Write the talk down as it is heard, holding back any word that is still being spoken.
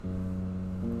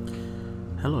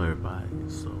Hello, everybody.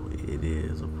 So it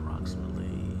is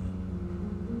approximately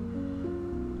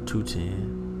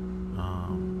 2:10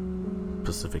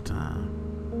 Pacific time,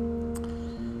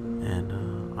 and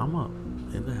I'm up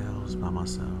in the house by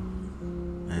myself.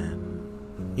 And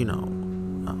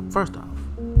first off,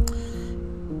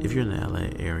 if you're in the LA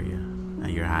area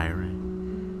and you're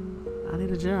hiring, I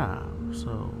need a job.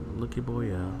 So look your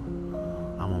boy up.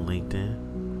 I'm on LinkedIn,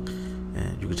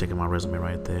 and you can check out my resume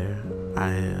right there. I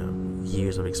have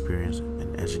years of experience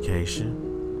in education,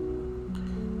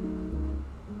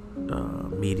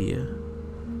 media,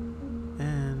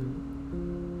 and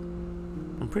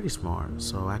I'm pretty smart,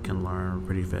 so I can learn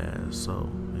pretty fast. So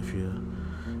if you're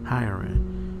hiring,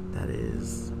 that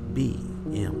is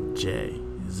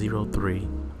BMJ03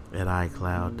 at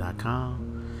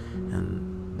iCloud.com,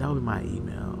 and that will be my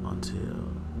email until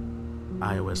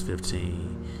iOS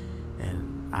 15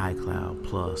 and iCloud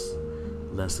Plus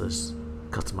lets us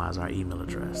customize our email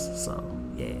address. So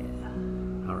yeah,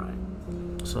 all right.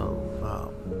 So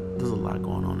there's a lot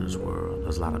going on in this world.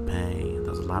 There's a lot of pain.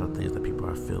 There's a lot of things that people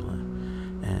are feeling,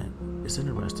 and it's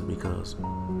interesting because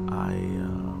I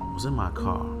was in my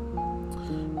car,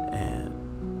 and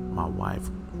my wife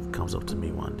comes up to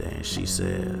me one day and she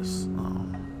says,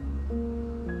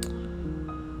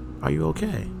 "Are you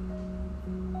okay?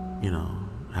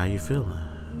 How you feeling?"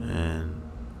 And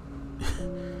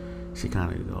she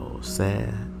kind of goes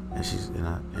sad,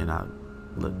 and I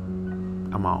look,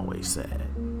 I'm always sad,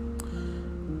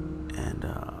 and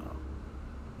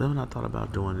then when I thought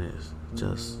about doing this,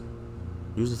 just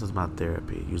use this as my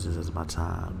therapy, use this as my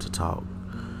time to talk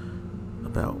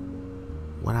about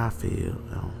what I feel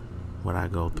and what I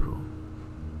go through.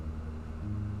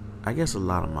 I guess a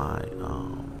lot of my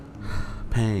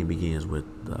pain begins with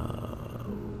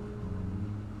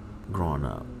growing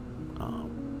up.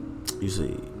 You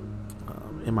see,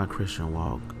 in my Christian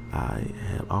walk, I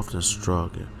have often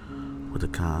struggled with the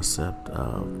concept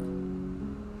of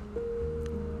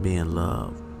being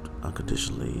loved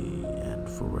unconditionally and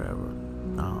forever.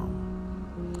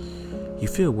 You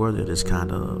feel worthy of this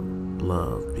kind of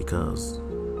love because,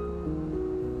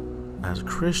 as a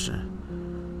Christian,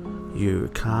 you're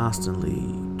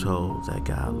constantly told that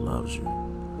God loves you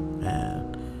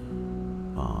and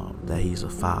that He's a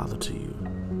father to you.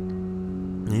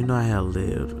 And I have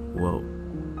lived what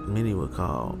many would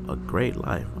call a great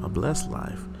life, a blessed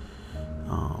life.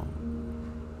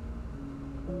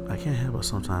 I can't help but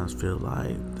sometimes feel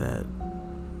like that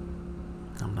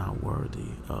I'm not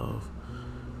worthy of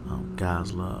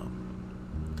God's love.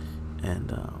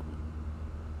 And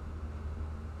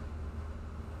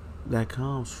that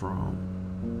comes from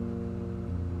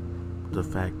the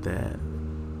fact that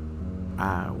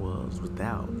I was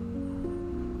without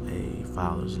a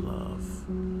father's love.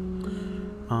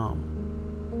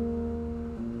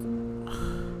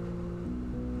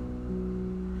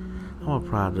 I'm a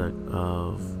product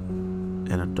of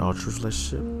an adulterous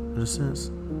relationship, in a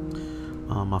sense.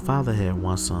 My father had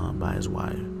one son by his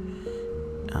wife,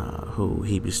 who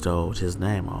he bestowed his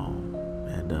name on,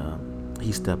 and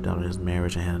he stepped out of his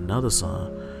marriage and had another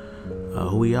son,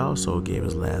 who he also gave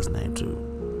his last name to.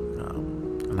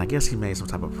 And I guess he made some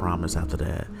type of promise after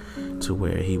that to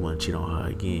where he wouldn't cheat on her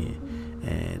again.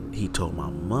 And he told my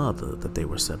mother that they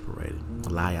were separated. A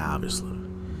lie, obviously.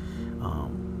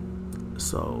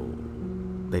 So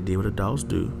they did what adults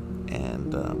do,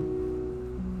 and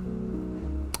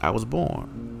I was born.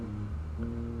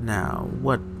 Now,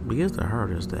 what begins to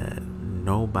hurt is that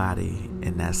nobody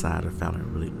in that side of the family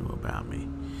really knew about me.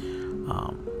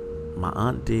 My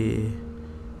aunt did,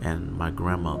 and my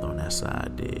grandmother on that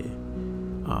side did.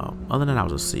 Other than that, I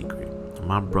was a secret.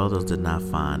 My brothers did not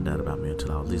find out about me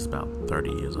until I was at least about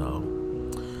 30 years old.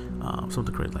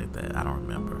 Something crazy like that. I don't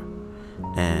remember.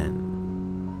 And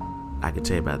I could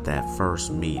tell you about that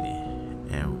first meeting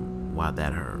and why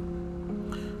that hurt.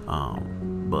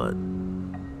 But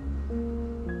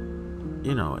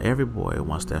every boy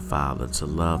wants their father to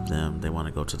love them. They want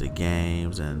to go to the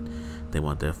games and they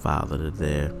want their father to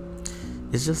there.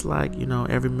 It's just like,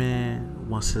 every man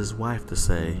wants his wife to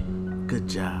say, "Good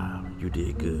job, you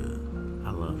did good.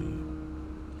 I love you."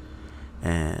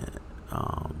 And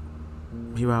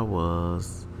here I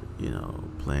was,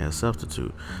 playing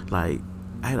substitute. Like,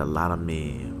 I had a lot of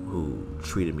men who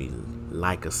treated me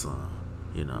like a son,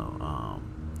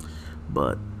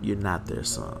 but you're not their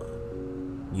son.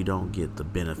 You don't get the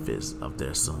benefits of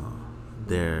their son.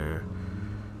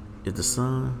 If the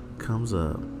son comes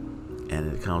up and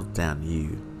it comes down to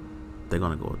you, they're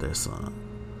gonna go with their son.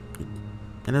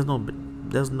 And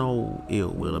there's no ill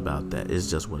will about that. It's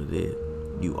just what it is.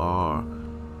 You are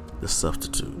the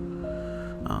substitute.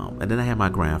 And then I had my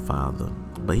grandfather,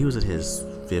 but he was in his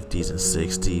 50s and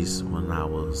 60s when I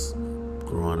was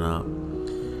growing up.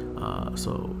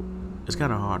 So it's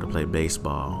kind of hard to play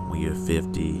baseball when you're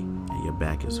 50 and your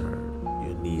back is hurt,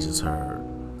 your knees is hurt,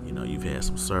 you've had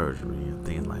some surgery and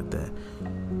things like that.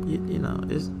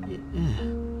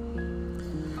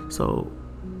 So,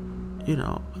 I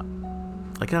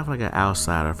kind of feel like an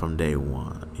outsider from day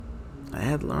one. I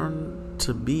had learned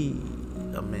to be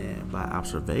a man by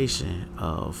observation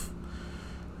of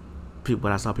people,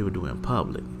 what I saw people do in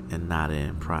public and not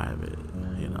in private.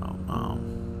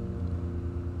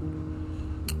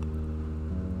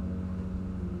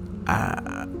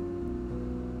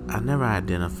 I never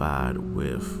identified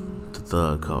with the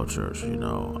thug cultures, and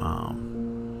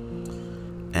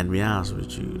to be honest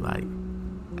with you, like,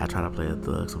 I try to play a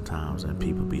thug sometimes and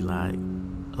people be like,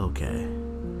 okay.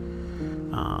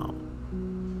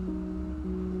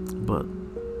 But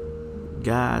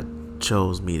God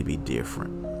chose me to be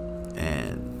different,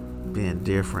 and being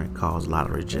different caused a lot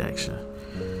of rejection.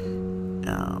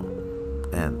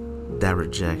 And that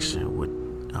rejection would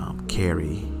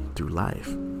carry through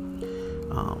life.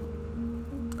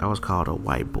 I was called a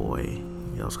white boy.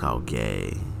 I was called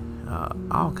gay.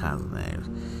 All kinds of names.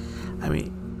 I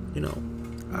mean,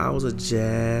 I was a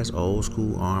jazz, old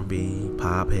school R&B,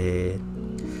 pop head.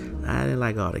 I didn't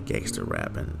like all the gangster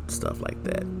rap and stuff like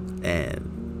that.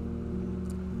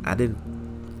 And I didn't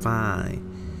find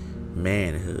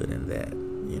manhood in that,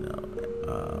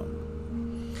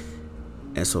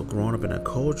 and so growing up in a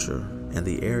culture and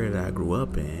the area that I grew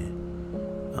up in,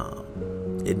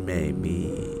 it made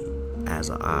me as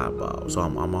an oddball. So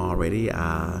I'm already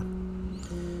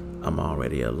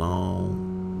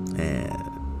alone, and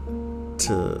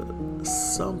to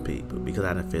some people, because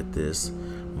I didn't fit this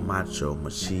macho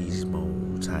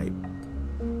machismo type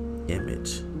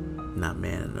image, not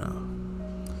man enough,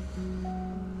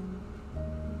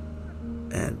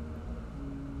 and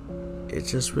it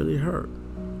just really hurt.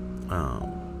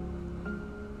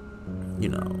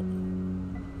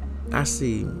 I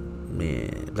see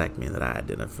black men that I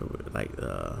identify with, like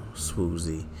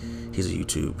Swoozy. He's a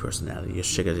YouTube personality. You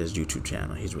check out his YouTube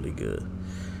channel. He's really good.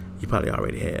 You probably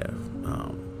already have.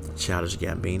 Childish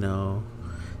Gambino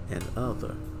and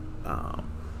other.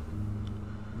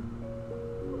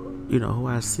 Who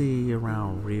I see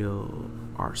around real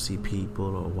artsy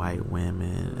people or white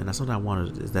women, and I sometimes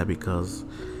wonder, is that because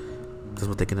that's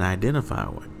what they can identify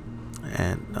with?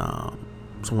 And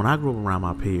so when I grew up around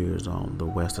my peers on the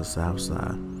west or south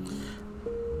side,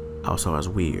 I was always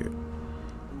weird.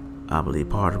 I believe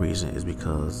part of the reason is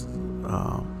because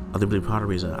part of the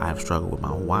reason I've struggled with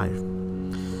my wife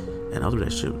and other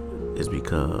relationship is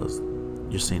because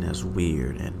you're seen as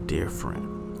weird and different,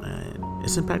 and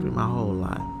it's impacted me my whole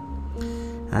life.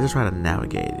 And I just try to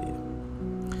navigate it.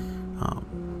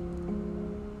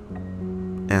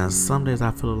 And some days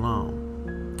I feel alone.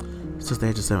 Since the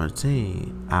age of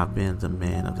 17, I've been the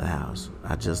man of the house.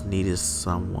 I just needed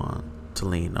someone to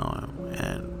lean on,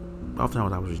 and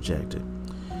oftentimes I was rejected.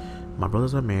 My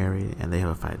brothers are married, and they have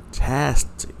a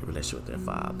fantastic relationship with their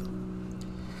father.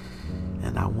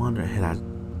 And I wonder,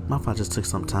 my father just took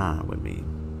some time with me,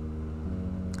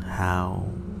 how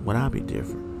would I be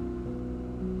different?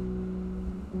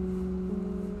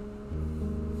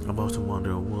 I'm also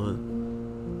wondering, would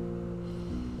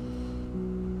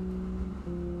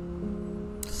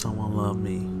someone love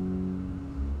me?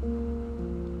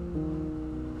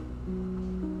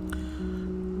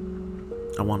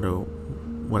 I wonder,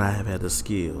 would I have had the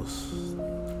skills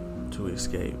to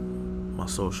escape my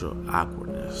social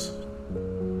awkwardness?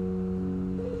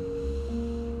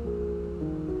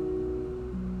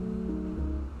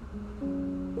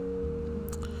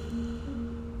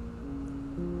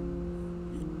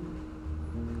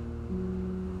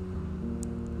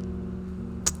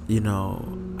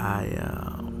 I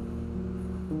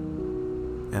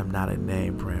am not a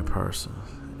name brand person,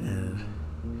 and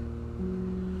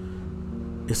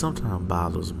it sometimes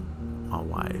bothers my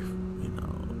wife,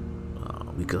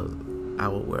 because I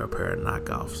will wear a pair of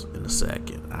knockoffs in a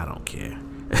second. I don't care.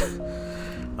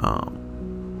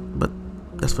 But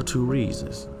that's for two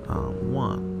reasons.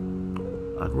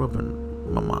 One, I grew up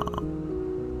in my mom,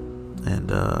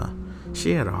 and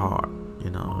she had a heart.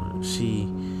 She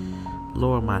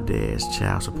lowered my dad's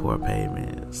child support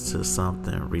payments to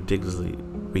something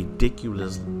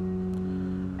ridiculous,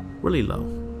 really low.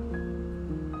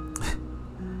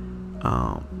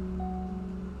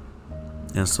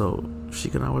 And so she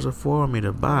can always afford me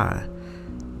to buy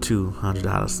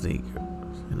 $200 sneakers.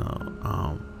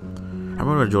 I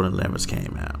remember Jordan 11s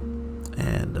came out,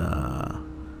 and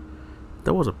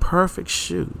that was a perfect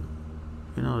shoe.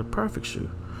 The perfect shoe.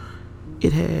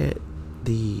 It had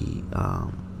the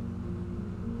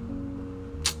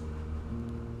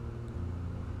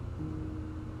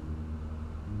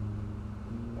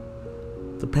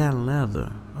the patent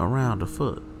leather around the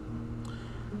foot.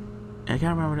 And I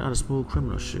can't remember the other Smooth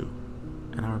Criminal shoe.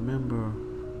 And I remember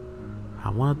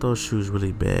I wanted those shoes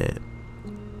really bad,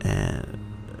 and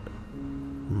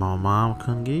my mom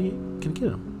couldn't get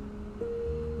them.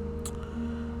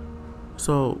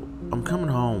 So I'm coming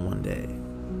home one day,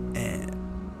 and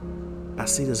I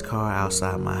see this car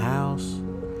outside my house,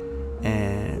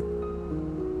 and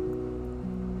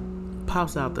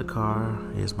pops out the car.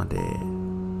 Here's my dad.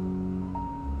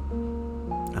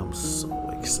 I'm so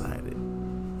excited,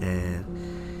 and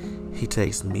he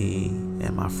takes me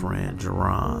and my friend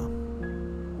Jerron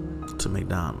to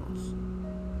McDonald's.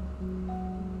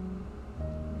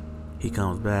 He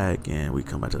comes back, and we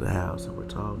come back to the house, and we're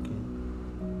talking.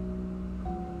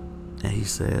 And he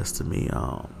says to me,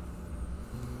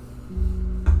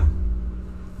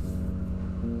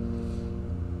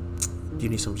 you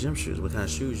need some gym shoes. What kind of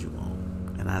shoes you want?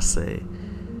 And I say,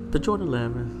 the Jordan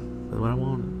 11. That's what I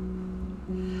wanted.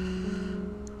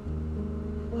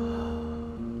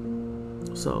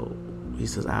 So he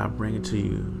says, I'll bring it to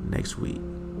you next week.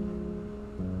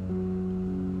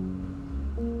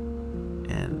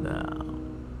 And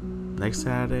next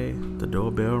Saturday, the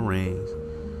doorbell rings,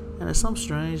 and it's some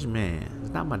strange man.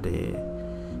 It's not my dad.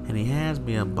 And he hands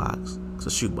me a box. It's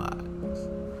a shoe box.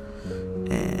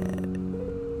 And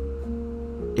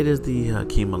it is the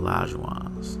Hakeem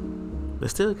Olajuwons. They're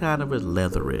still kind of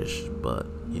leatherish, but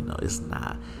it's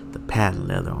not the patent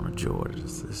leather on the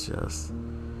Jordans. It's just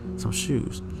some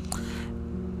shoes.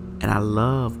 And I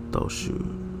love those shoes.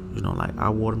 I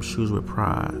wore them shoes with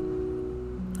pride.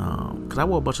 Because I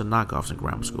wore a bunch of knockoffs in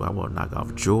grammar school. I wore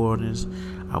knockoff Jordans.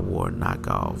 I wore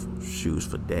knockoff shoes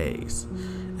for days.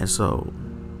 And so,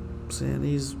 seeing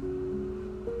these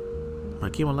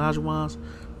Hakeem Olajuwons,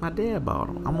 my dad bought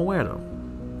them. I'm aware of them.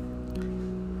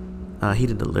 He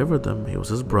didn't deliver them. It was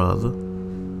his brother.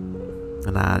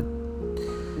 And I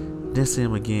didn't see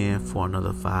him again for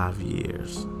another 5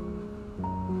 years.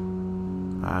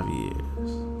 5 years.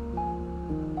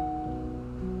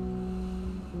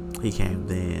 He came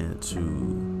then to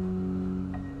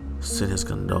send his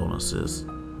condolences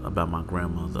about my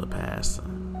grandmother passing.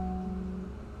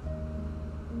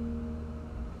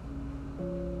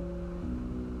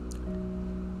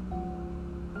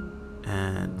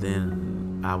 And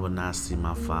then I would not see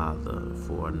my father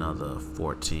for another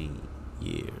 14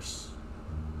 years.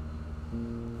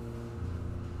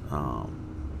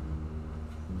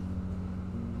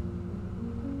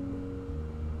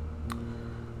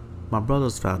 My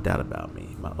brothers found out about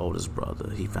me. My oldest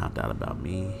brother, he found out about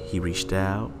me. He reached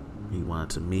out. He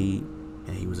wanted to meet, and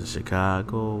he was in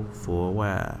Chicago for a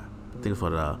while. I think for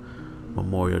the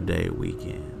Memorial Day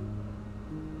weekend.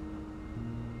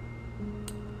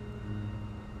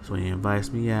 So he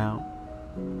invites me out,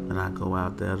 and I go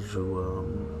out there to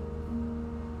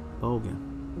Bogan.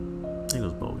 I think it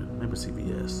was Bogan, maybe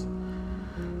CVS.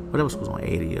 Whatever school's on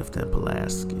 80th and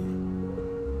Pulaski.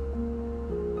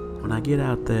 When I get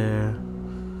out there,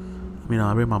 I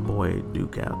bring my boy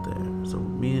Duke out there. So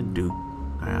me and Duke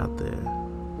are out there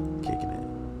kicking it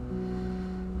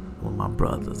with my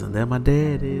brothers. And then my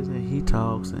dad is, and he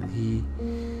talks, and he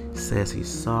says he's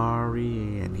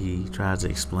sorry, and he tries to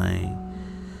explain.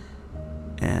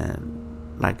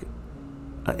 And like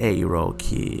an 8-year-old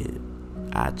kid,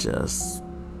 I just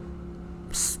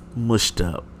mushed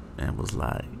up and was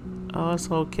like, oh, it's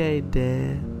okay,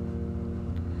 Dad.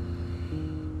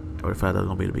 Or if that was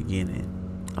going to be the beginning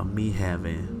of me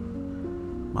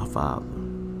having my father.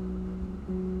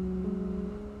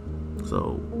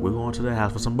 So we're going to the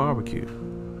house for some barbecue.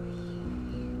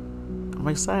 I'm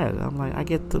excited. I'm like, I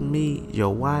get to meet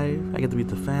your wife. I get to meet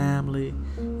the family.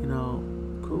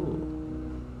 Cool.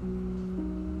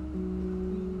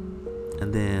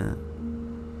 And then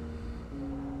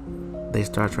they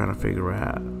start trying to figure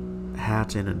out how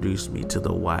to introduce me to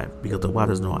the wife, because the wife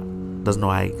doesn't know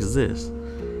I exist.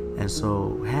 And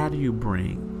so, how do you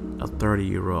bring a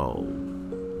 30-year-old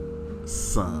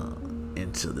son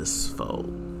into this fold?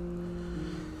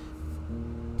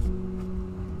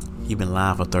 You've been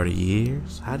lying for 30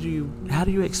 years. How do you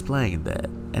explain that?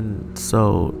 And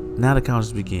so now the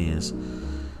conversation begins.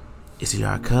 Is he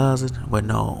our cousin? Well,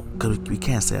 no, because we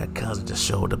can't say our cousin just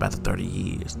showed up after 30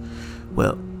 years.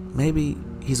 Well, maybe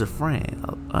he's a friend.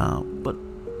 But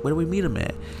where do we meet him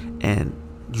at? And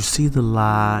you see the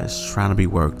lies trying to be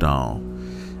worked on.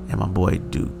 And my boy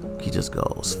Duke, he just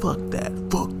goes, fuck that.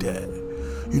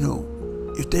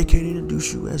 If they can't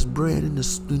introduce you as bread and the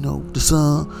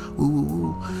son,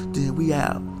 then we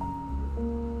out.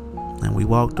 And we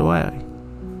walked away.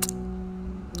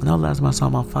 And that was the last time I saw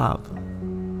my father.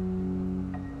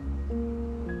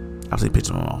 I've seen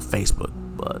pictures of him on Facebook,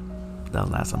 but That was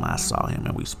the last time I saw him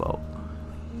and we spoke.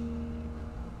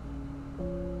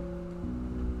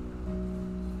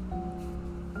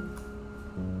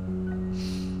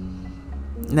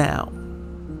 Now,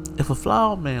 if a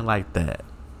flawed man like that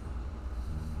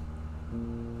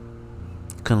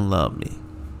couldn't love me,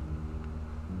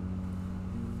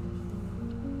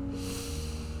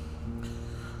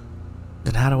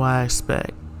 then how do I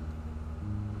expect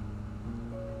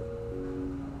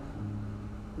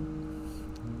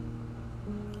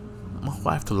my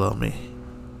wife to love me?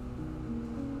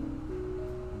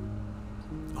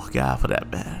 Or God, for that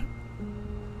matter.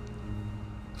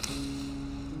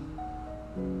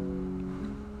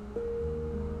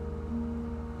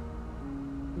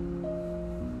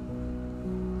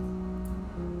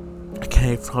 I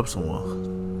can't from someone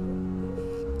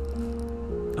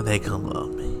and they can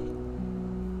love me.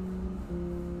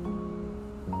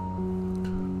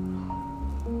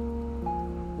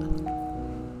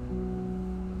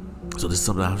 So this is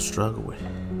something I've struggled with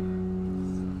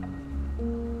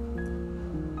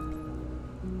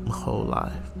my whole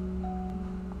life.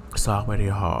 It's already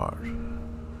hard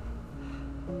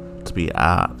to be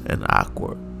out and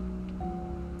awkward.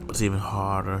 It's even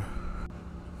harder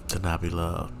to not be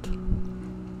loved.